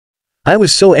"I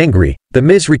was so angry." The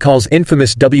Miz recalls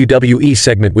infamous WWE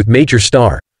segment with major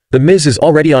star. The Miz is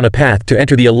already on a path to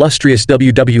enter the illustrious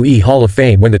WWE Hall of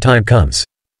Fame when the time comes.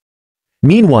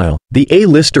 Meanwhile, the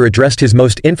A-lister addressed his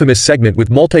most infamous segment with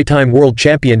multi-time world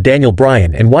champion Daniel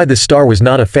Bryan and why the star was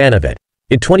not a fan of it.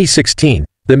 In 2016,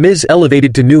 The Miz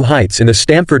elevated to new heights in the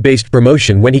Stamford-based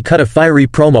promotion when he cut a fiery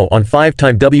promo on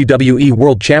five-time WWE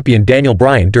World Champion Daniel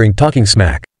Bryan during Talking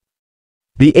Smack.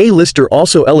 The A-lister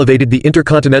also elevated the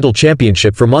Intercontinental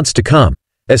Championship for months to come,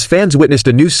 as fans witnessed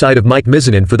a new side of Mike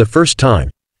Mizanin for the first time.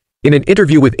 In an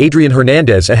interview with Adrian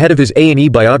Hernandez ahead of his A&E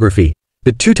biography,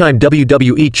 the two-time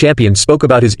WWE champion spoke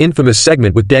about his infamous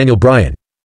segment with Daniel Bryan.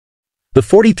 The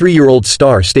 43-year-old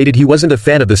star stated he wasn't a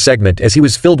fan of the segment as he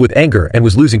was filled with anger and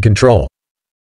was losing control.